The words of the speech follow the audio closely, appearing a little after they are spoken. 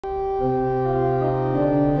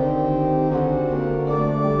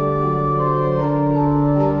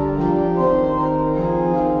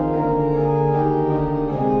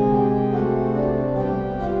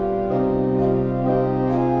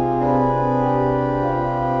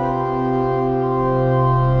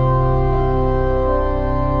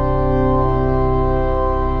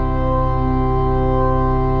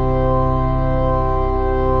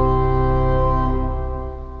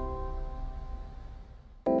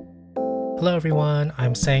Hello everyone,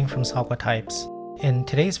 I'm Sang from Salwa Types. In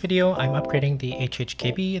today's video, I'm upgrading the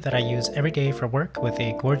HHKB that I use every day for work with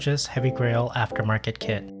a gorgeous Heavy Grail aftermarket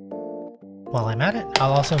kit. While I'm at it,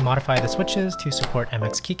 I'll also modify the switches to support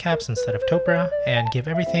MX keycaps instead of Topre, and give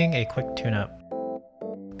everything a quick tune-up.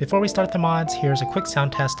 Before we start the mods, here's a quick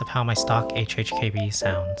sound test of how my stock HHKB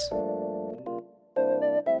sounds.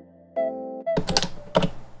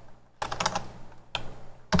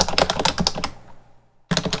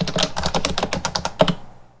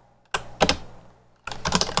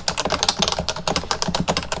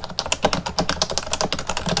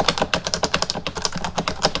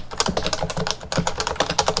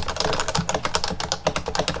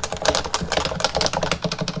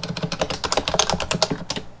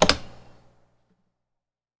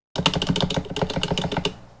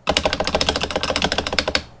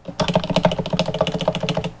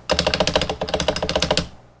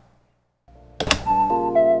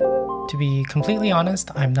 To be completely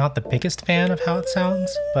honest, I'm not the biggest fan of how it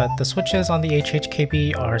sounds, but the switches on the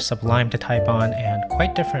HHKB are sublime to type on and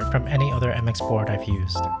quite different from any other MX board I've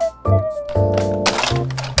used.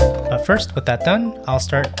 But first, with that done, I'll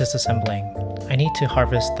start disassembling. I need to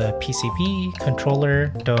harvest the PCB, controller,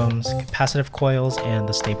 domes, capacitive coils, and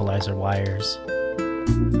the stabilizer wires.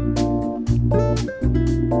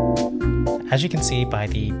 As you can see by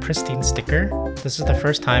the pristine sticker, this is the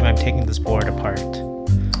first time I'm taking this board apart.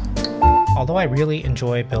 Although I really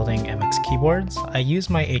enjoy building MX keyboards, I use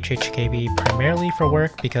my HHKB primarily for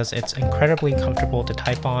work because it's incredibly comfortable to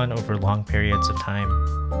type on over long periods of time.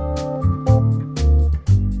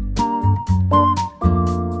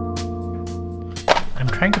 I'm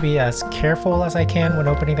trying to be as careful as I can when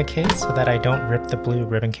opening the case so that I don't rip the blue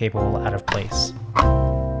ribbon cable out of place.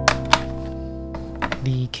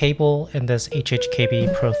 The cable in this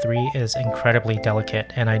HHKB Pro 3 is incredibly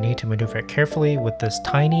delicate, and I need to maneuver it carefully with this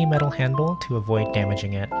tiny metal handle to avoid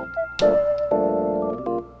damaging it.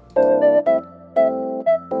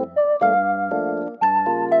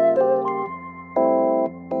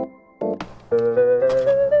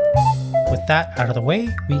 With that out of the way,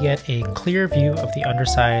 we get a clear view of the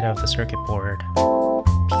underside of the circuit board.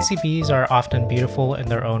 PCBs are often beautiful in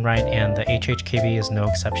their own right, and the HHKB is no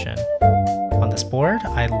exception. On this board,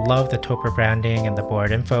 I love the Topre branding and the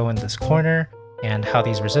board info in this corner, and how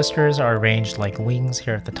these resistors are arranged like wings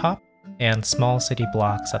here at the top, and small city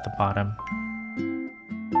blocks at the bottom.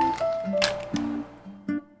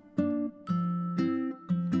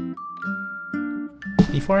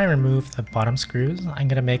 Before I remove the bottom screws, I'm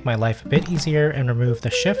going to make my life a bit easier and remove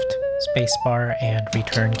the shift, spacebar, and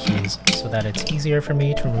return keys so that it's easier for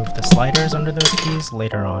me to remove the sliders under those keys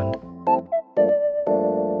later on.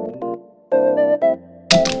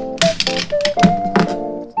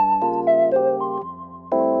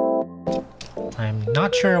 I'm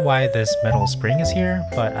not sure why this metal spring is here,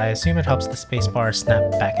 but I assume it helps the spacebar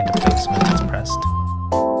snap back into place when it's pressed.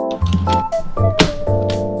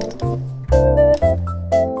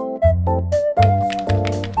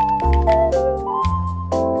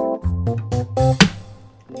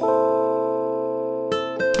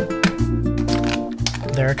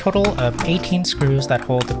 There are a total of 18 screws that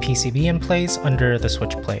hold the PCB in place under the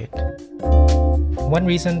switch plate. One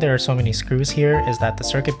reason there are so many screws here is that the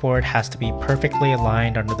circuit board has to be perfectly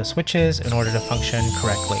aligned under the switches in order to function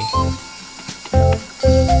correctly.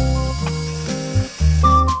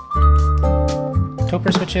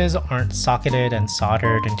 Topre switches aren't socketed and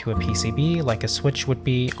soldered into a PCB like a switch would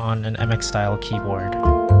be on an MX style keyboard.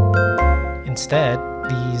 Instead,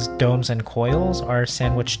 these domes and coils are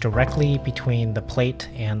sandwiched directly between the plate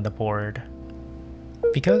and the board.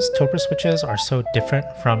 Because Topre switches are so different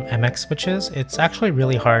from MX switches, it's actually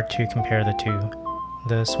really hard to compare the two.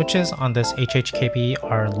 The switches on this HHKB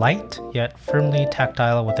are light, yet firmly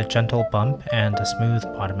tactile with a gentle bump and a smooth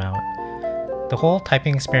bottom out. The whole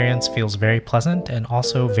typing experience feels very pleasant and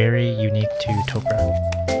also very unique to Topre.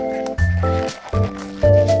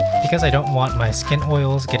 Because I don't want my skin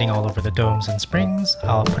oils getting all over the domes and springs,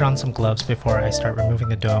 I'll put on some gloves before I start removing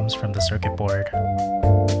the domes from the circuit board.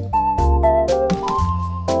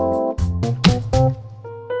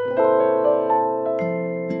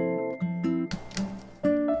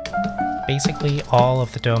 Basically, all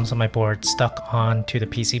of the domes on my board stuck onto the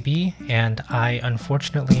PCB, and I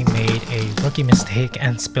unfortunately made a rookie mistake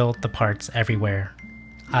and spilled the parts everywhere.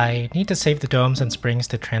 I need to save the domes and springs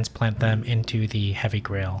to transplant them into the Heavy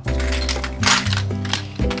Grail.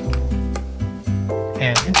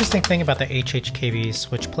 An interesting thing about the HHKB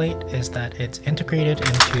switch plate is that it's integrated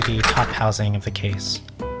into the top housing of the case.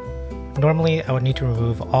 Normally I would need to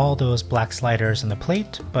remove all those black sliders in the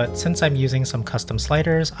plate, but since I'm using some custom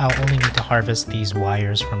sliders, I'll only need to harvest these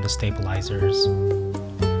wires from the stabilizers.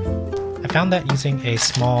 I found that using a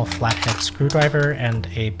small flathead screwdriver and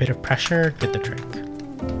a bit of pressure did the trick.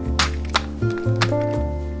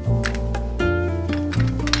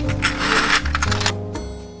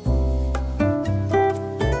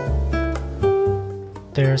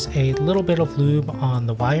 There's a little bit of lube on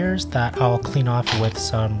the wires that I'll clean off with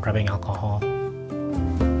some rubbing alcohol.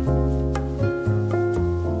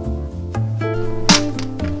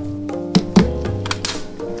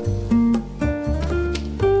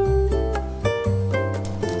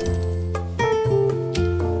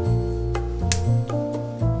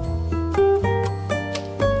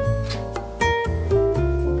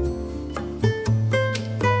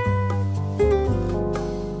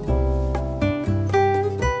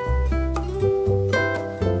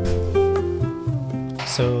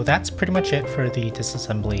 So that's pretty much it for the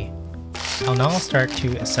disassembly. I'll now start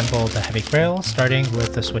to assemble the Heavy Grail, starting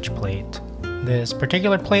with the switch plate. This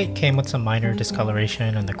particular plate came with some minor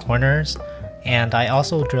discoloration in the corners, and I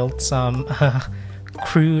also drilled some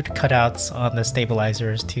crude cutouts on the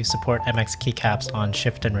stabilizers to support MX keycaps on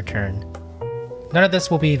shift and return. None of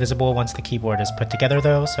this will be visible once the keyboard is put together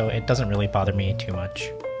though, so it doesn't really bother me too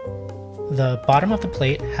much. The bottom of the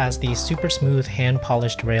plate has these super smooth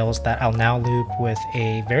hand-polished rails that I'll now lube with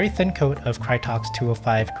a very thin coat of Krytox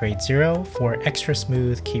 205 grade 0 for extra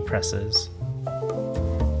smooth key presses.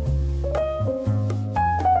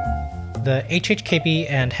 The HHKB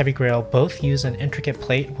and Heavy Grail both use an intricate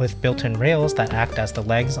plate with built-in rails that act as the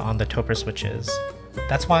legs on the Topre switches.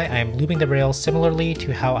 That's why I'm lubing the rails similarly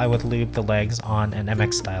to how I would lube the legs on an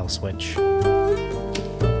MX style switch.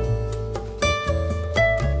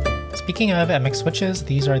 Speaking of MX switches,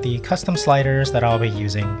 these are the custom sliders that I'll be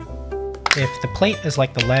using. If the plate is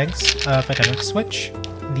like the legs of an MX switch,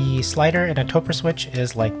 the slider in a Topre switch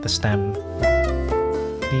is like the stem.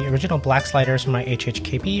 The original black sliders from my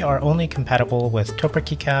HHKB are only compatible with Topre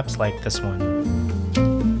keycaps like this one.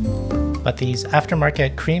 But these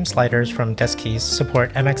aftermarket cream sliders from Deskeys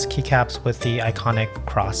support MX keycaps with the iconic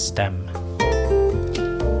cross stem.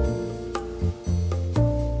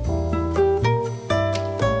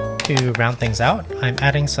 To round things out, I'm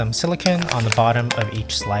adding some silicone on the bottom of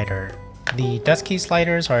each slider. The Deskeys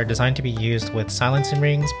sliders are designed to be used with silencing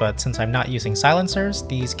rings, but since I'm not using silencers,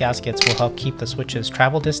 these gaskets will help keep the switch's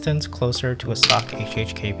travel distance closer to a stock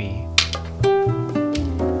HHKB.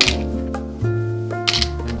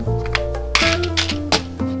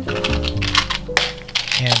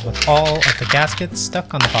 And with all of the gaskets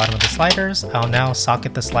stuck on the bottom of the sliders, I'll now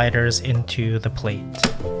socket the sliders into the plate.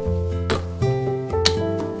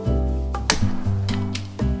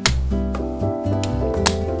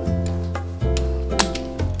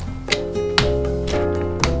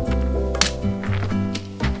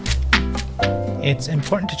 It's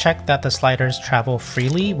important to check that the sliders travel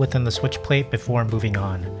freely within the switch plate before moving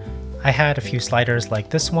on. I had a few sliders like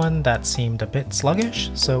this one that seemed a bit sluggish,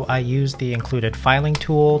 so I used the included filing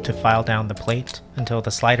tool to file down the plate until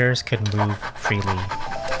the sliders could move freely.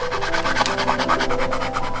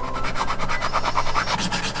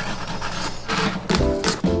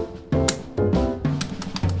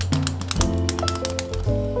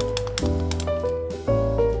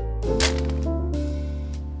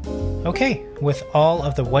 Okay, with all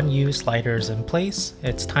of the 1U sliders in place,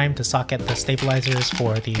 it's time to socket the stabilizers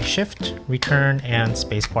for the shift, return, and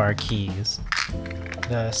spacebar keys.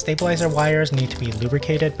 The stabilizer wires need to be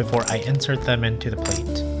lubricated before I insert them into the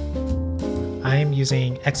plate. I'm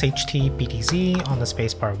using XHT BTZ on the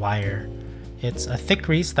spacebar wire. It's a thick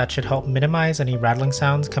grease that should help minimize any rattling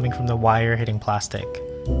sounds coming from the wire hitting plastic.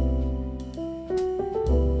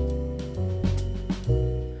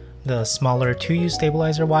 The smaller 2U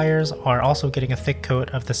stabilizer wires are also getting a thick coat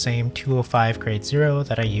of the same 205 grade 0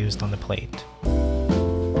 that I used on the plate.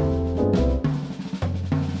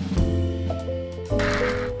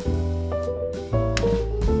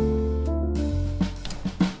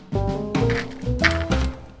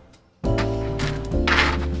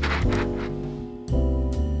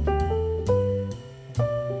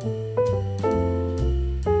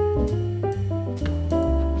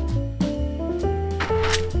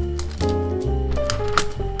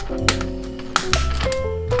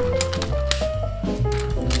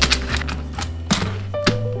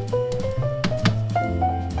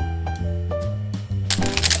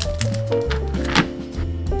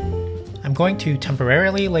 I'm going to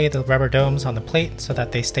temporarily lay the rubber domes on the plate so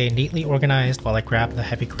that they stay neatly organized while I grab the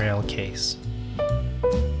Heavy Grail case.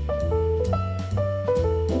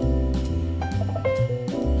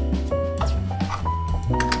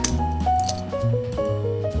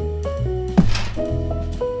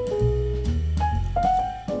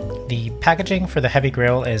 packaging for the Heavy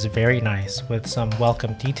Grail is very nice, with some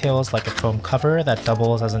welcome details like a foam cover that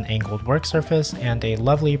doubles as an angled work surface and a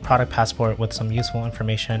lovely product passport with some useful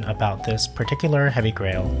information about this particular Heavy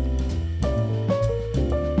Grail.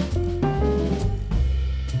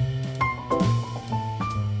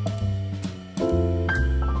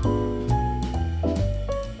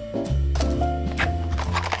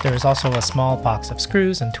 There is also a small box of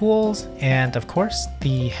screws and tools, and of course,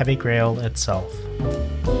 the Heavy Grail itself.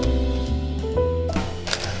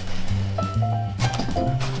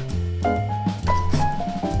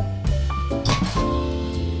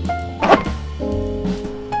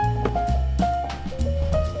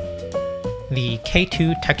 The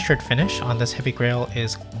K2 textured finish on this Heavy Grail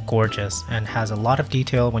is gorgeous and has a lot of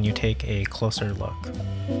detail when you take a closer look.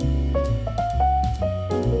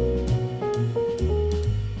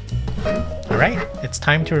 Alright, it's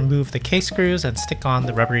time to remove the case screws and stick on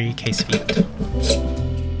the rubbery case feet.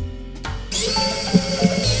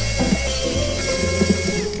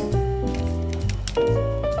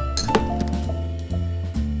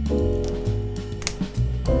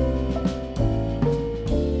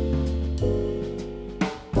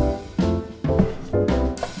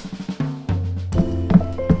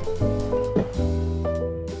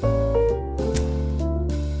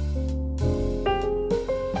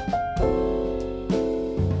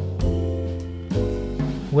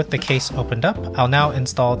 With the case opened up, I'll now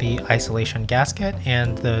install the isolation gasket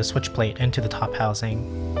and the switch plate into the top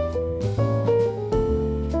housing.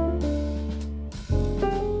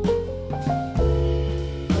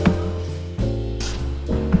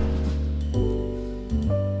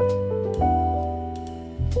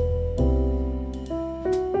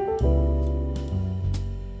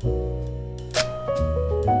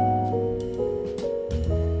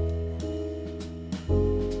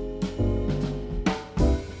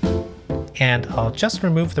 And I'll just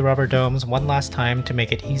remove the rubber domes one last time to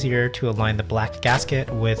make it easier to align the black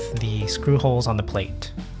gasket with the screw holes on the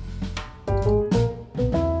plate.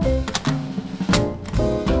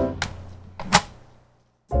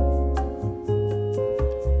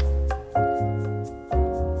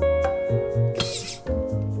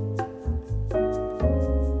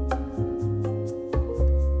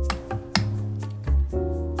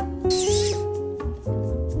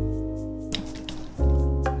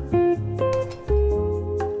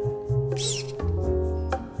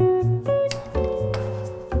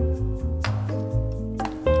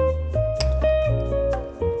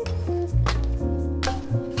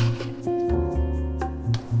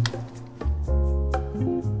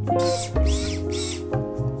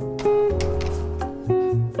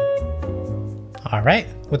 Alright,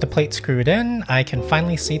 with the plate screwed in, I can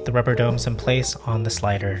finally seat the rubber domes in place on the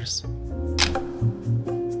sliders.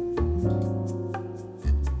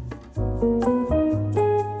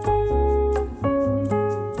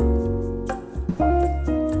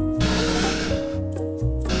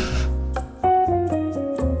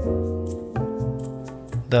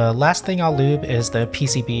 The last thing I'll lube is the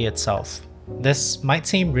PCB itself. This might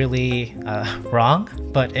seem really wrong,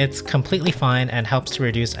 but it's completely fine and helps to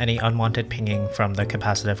reduce any unwanted pinging from the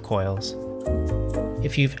capacitive coils.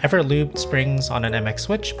 If you've ever lubed springs on an MX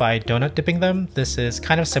switch by donut dipping them, this is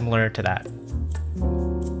kind of similar to that.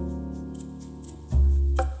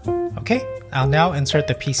 Okay, I'll now insert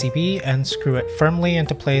the PCB and screw it firmly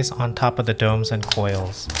into place on top of the domes and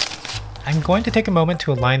coils. I'm going to take a moment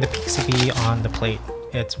to align the PCB on the plate.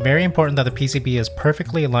 It's very important that the PCB is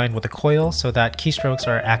perfectly aligned with the coil so that keystrokes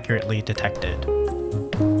are accurately detected.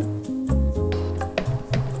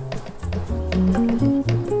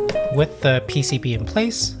 With the PCB in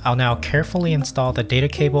place, I'll now carefully install the data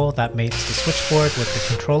cable that mates the switchboard with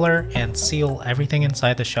the controller and seal everything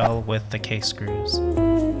inside the shell with the case screws.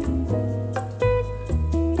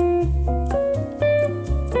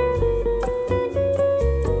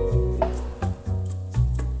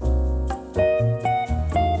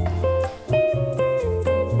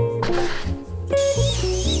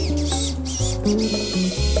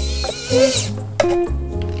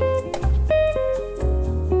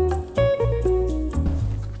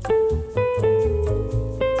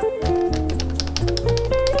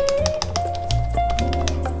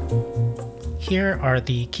 Here are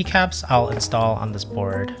the keycaps I'll install on this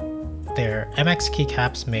board. They're MX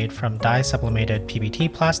keycaps made from dye sublimated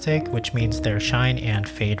PBT plastic, which means they're shine and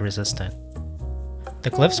fade resistant. The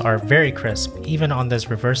glyphs are very crisp, even on this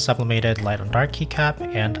reverse sublimated light on dark keycap,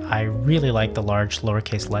 and I really like the large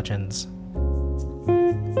lowercase legends.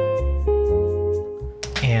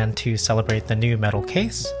 And to celebrate the new metal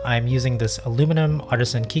case, I'm using this aluminum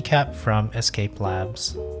artisan keycap from Escape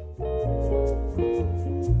Labs.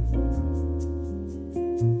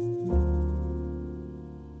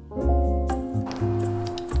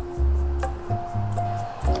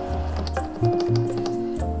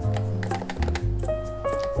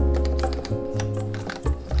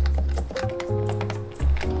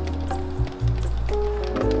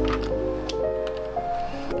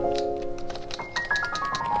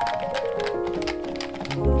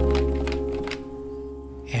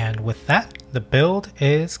 The build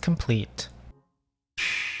is complete.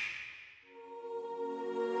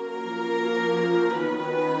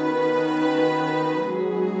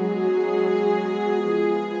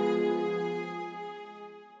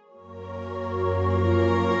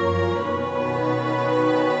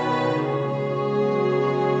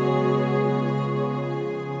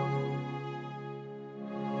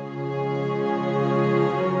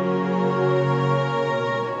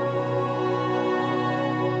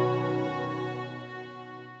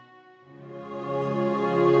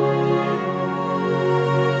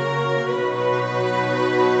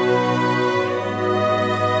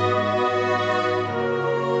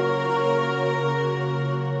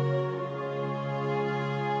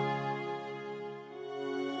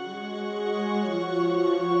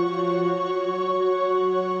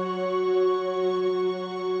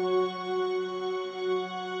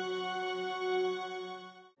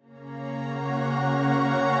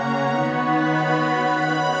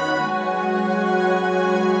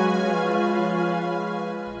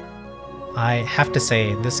 I have to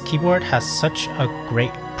say, this keyboard has such a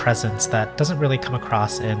great presence that doesn't really come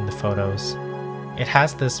across in the photos. It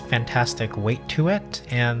has this fantastic weight to it,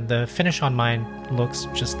 and the finish on mine looks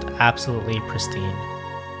just absolutely pristine.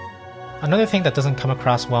 Another thing that doesn't come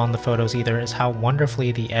across well in the photos either is how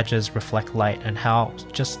wonderfully the edges reflect light and how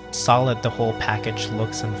just solid the whole package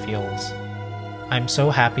looks and feels. I'm so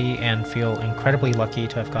happy and feel incredibly lucky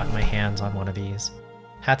to have gotten my hands on one of these.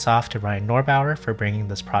 Hats off to Ryan Norbauer for bringing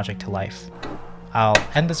this project to life. I'll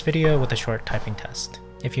end this video with a short typing test.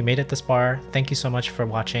 If you made it this far, thank you so much for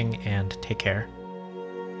watching and take care.